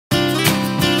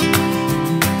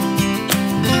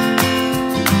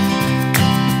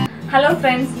Hello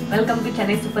friends, welcome to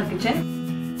Chennai Super Kitchen.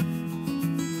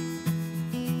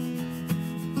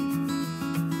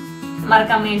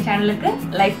 மறக்காம என் சேனலுக்கு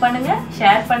like பண்ணுங்க,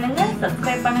 ஷேர் பண்ணுங்க,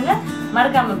 சப்ஸ்கிரைப் பண்ணுங்க,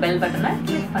 மறக்காம பெல் பட்டனை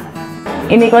கிளிக் பண்ணுங்க.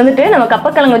 இன்னைக்கு வந்துட்டு நம்ம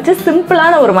கப்பக்கிழங்கு வச்சு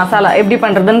சிம்பிளான ஒரு மசாலா எப்படி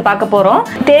பண்றதுன்னு பார்க்க போறோம்.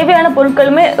 தேவையான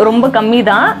பொருட்களுமே ரொம்ப கம்மி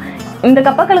தான். இந்த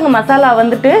கப்பக்கிழங்கு மசாலா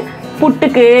வந்துட்டு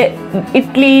புட்டுக்கு,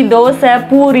 இட்லி, தோசை,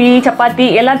 பூரி, சப்பாத்தி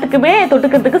எல்லாத்துக்குமே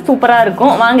தொட்டுக்கிறதுக்கு சூப்பரா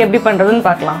இருக்கும். வாங்க எப்படி பண்றதுன்னு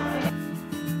பார்க்கலாம்.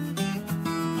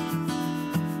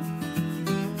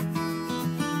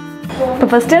 இப்போ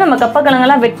ஃபர்ஸ்ட் நம்ம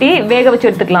கப்பக்கிழங்கெல்லாம் வெட்டி வேக வச்சு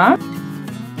எடுத்துக்கலாம்.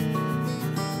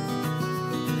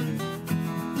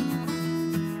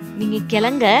 நீங்க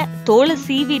கிழங்க தோலை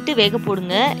சீவிட்டு வேக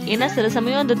போடுங்க. ஏன்னா சில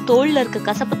சமயம் அந்த தோல்ல இருக்க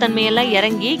கசப்பு தன்மையெல்லாம்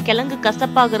இறங்கி கிழங்கு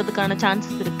கசப்பாகிறதுக்கான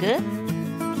சான்சஸ் இருக்கு.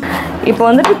 இப்போ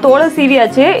வந்துட்டு தோலை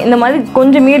சீவியாச்சு. இந்த மாதிரி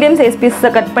கொஞ்சம் மீடியம் சைஸ்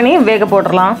பீஸை கட் பண்ணி வேக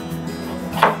போட்டுடலாம்.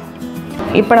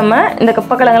 இப்போ நம்ம இந்த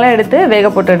கப்பக்கிழங்கெல்லாம் எடுத்து வேக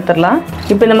போட்டு எடுத்துடலாம்.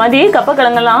 இப்போ இந்த மாதிரி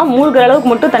கப்பக்கிழங்கெல்லாம் மூழ்கிற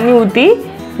அளவுக்கு மட்டும் தண்ணி ஊற்றி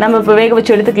நம்ம இப்போ வேக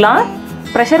வச்சு எடுத்துக்கலாம்.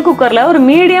 ப்ரெஷர் குக்கரில் ஒரு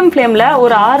மீடியம் ஃப்ளேமில்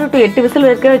ஒரு 6 to 8 விசில்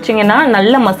வரைக்கும் வச்சிங்கன்னா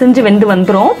நல்லா மசிஞ்சு வெந்து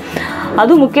வந்துடும்.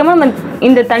 அதுவும் முக்கியமாக நம்ம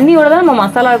இந்த தண்ணியோட தான் நம்ம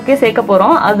மசாலாவுக்கே சேர்க்க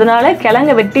போகிறோம். அதனால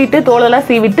கிழங்க வெட்டிட்டு தோலெல்லாம்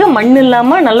சீவிட்டு மண்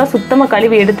இல்லாமல் நல்லா சுத்தமாக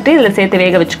கழுவி எடுத்துகிட்டு இதில் சேர்த்து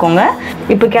வேக வச்சுக்கோங்க.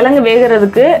 இப்போ கிழங்கு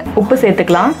வேகிறதுக்கு உப்பு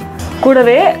சேர்த்துக்கலாம்.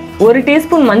 கூடவே 1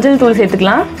 டீஸ்பூன் மஞ்சள் தூள்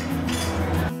சேர்த்துக்கலாம்.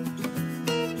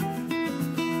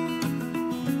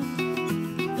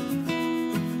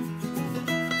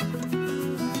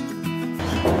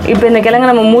 இப்போ இந்த கிழங்கு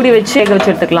நம்ம மூடி வச்சு வேக வச்சு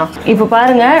எடுத்துக்கலாம். இப்போ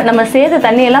பாருங்க, நம்ம சேர்த்த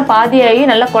தண்ணியெல்லாம் பாதியாகி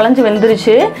நல்லா குழஞ்சி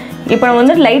வெந்துருச்சு. இப்போ நம்ம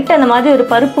வந்து லைட்டாக அந்த மாதிரி ஒரு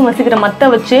பருப்பு மசிக்கிற மத்தை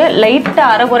வச்சு லைட்டாக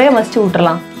அரைக்குறையாக மசிச்சு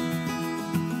விட்டுறலாம்.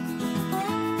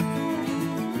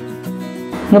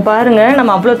 இங்கே பாருங்க,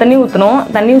 நம்ம அவ்வளோ தண்ணி ஊற்றணும்.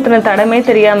 தண்ணி ஊற்றின தடமே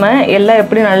தெரியாமல் எல்லாம்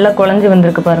எப்படி நல்லா குழஞ்சி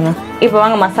வந்திருக்கு பாருங்க. இப்போ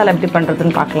வாங்க மசாலா எப்படி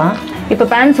பண்ணுறதுன்னு பார்க்கலாம். இப்போ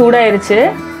பேன் சூடாயிருச்சு.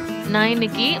 நான்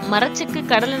இன்னைக்கு மரச்செக்கு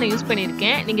கடலை எண்ணெய் யூஸ்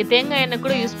பண்ணியிருக்கேன். நீங்கள் தேங்காய் எண்ணெய்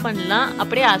கூட யூஸ் பண்ணலாம்.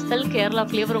 அப்படியே அசல் கேரளா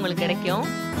ஃப்ளேவர் உங்களுக்கு கிடைக்கும்.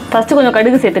 ஃபஸ்ட்டு கொஞ்சம்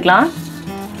கடுகு சேர்த்துக்கலாம்.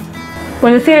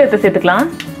 கொஞ்சம் சீரகத்தை சேர்த்துக்கலாம்.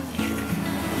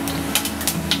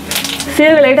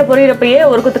 சீரகம் லைட்டாக பொரியிறப்பயே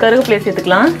ஒரு கொத்து கருவேப்பிலையை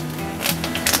சேர்த்துக்கலாம்.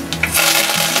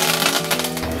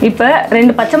 இப்போ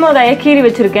 2 பச்சை மிளகாயை கீறி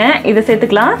வச்சுருக்கேன், இதை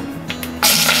சேர்த்துக்கலாம்.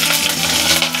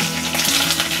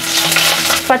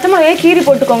 பச்சை மிளகாயை கீறி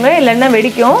போட்டுக்கோங்க, இல்லைன்னா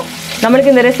வெடிக்கும்.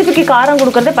 நம்மளுக்கு இந்த ரெசிபிக்கு காரம்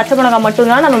கொடுக்கறது பச்சை மிளகாய்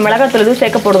மட்டும்தான். நம்ம மிளகாத்தூள் எதுவும்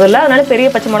சேர்க்க போடுறதில்ல. அதனால பெரிய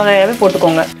பச்சை மிளகாயாவே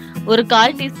போட்டுக்கோங்க. ஒரு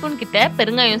 1/4 டீஸ்பூன் கிட்ட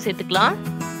பெருங்காயம் சேர்த்துக்கலாம்.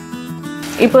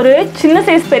 இப்போ ஒரு சின்ன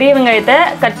சைஸ் பெரிய வெங்காயத்தை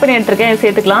கட் பண்ணி எடுத்துருக்கேன், இதை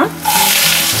சேர்த்துக்கலாம்.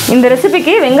 இந்த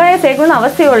ரெசிபிக்கு வெங்காயம் சேர்க்கணும்னு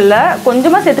அவசியம் இல்லை.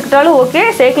 கொஞ்சமாக சேர்த்துக்கிட்டாலும் ஓகே,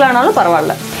 சேர்க்கலானாலும்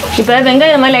பரவாயில்ல. இப்போ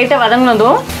வெங்காயம் இந்த மாதிரி லைட்டாக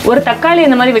வதங்கினதும் ஒரு தக்காளி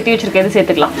இந்த மாதிரி வெட்டி வச்சுருக்கேன், இதை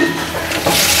சேர்த்துக்கலாம்.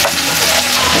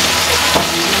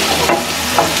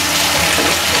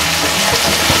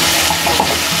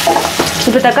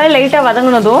 இப்போ தக்காளி லைட்டாக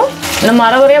வதங்கினதும் நம்ம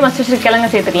அரைகுறையாக மசிச்சு வச்சுருக்க கிழங்க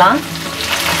சேர்த்துக்கலாம்.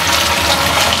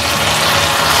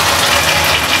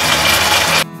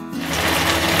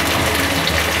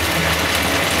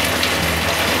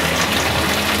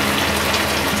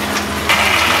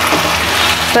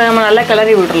 இப்போ நம்ம நல்லா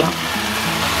கிளறி விட்டுடலாம்.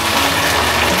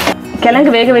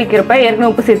 கிழங்கு வேக வைக்கிறப்ப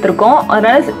ஏற்கனவே உப்பு சேர்த்துருக்கோம்.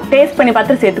 அதனால் டேஸ்ட் பண்ணி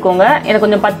பார்த்துட்டு சேர்த்துக்கோங்க. எனக்கு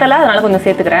கொஞ்சம் பத்தலை, அதனால் கொஞ்சம்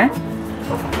சேர்த்துக்கிறேன்.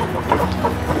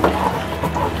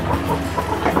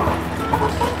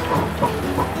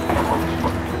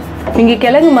 நீங்கள்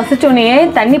கிழங்கு மசிச்சோடனே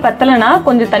தண்ணி பத்தலைன்னா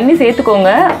கொஞ்சம் தண்ணி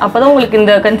சேர்த்துக்கோங்க. அப்போ தான் உங்களுக்கு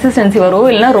இந்த கன்சிஸ்டன்சி வரும்.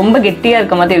 இல்லைனா ரொம்ப கெட்டியாக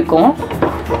இருக்க மாதிரி இருக்கும்.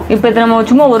 இப்போ இதை நம்ம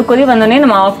சும்மா ஒரு கொதி வந்தோடனே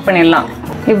நம்ம ஆஃப் பண்ணிடலாம்.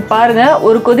 இப்போ பாருங்கள்,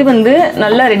 ஒரு கொதி வந்து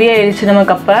நல்லா ரெடி ஆயிடுச்சு. நம்ம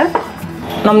கப்பை,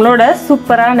 நம்மளோட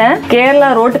சூப்பரான கேரளா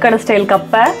ரோட்டு கடை ஸ்டைல்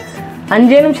கப்பை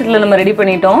 5 நிமிஷத்தில் நம்ம ரெடி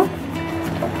பண்ணிட்டோம்.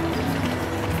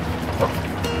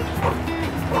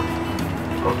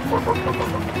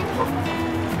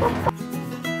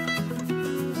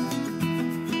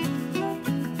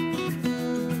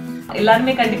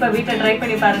 எல்லாருமே கண்டிப்பா வீட்டை ட்ரை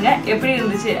பண்ணி பாருங்க. எப்படி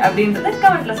இருந்துச்சு அப்படின்றத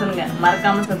கமெண்ட்ல சொல்லுங்க.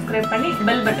 மறக்காம சப்ஸ்கிரைப் பண்ணி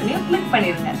பெல் பட்டனையும் கிளிக்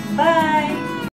பண்ணிருங்க. பை.